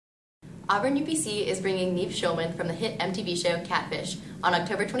Auburn UPC is bringing Nev Schulman from the hit MTV show Catfish on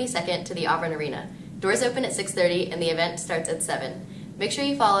October 22nd to the Auburn Arena. Doors open at 6:30 and the event starts at 7. Make sure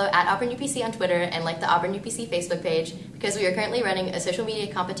you follow at Auburn UPC on Twitter and like the Auburn UPC Facebook page because we are currently running a social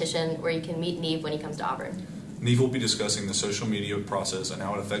media competition where you can meet Nev when he comes to Auburn. Nev will be discussing the social media process and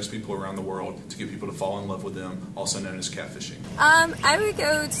how it affects people around the world to get people to fall in love with them, also known as catfishing. I would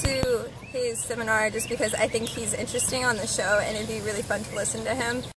go to his seminar just because I think he's interesting on the show and it'd be really fun to listen to him.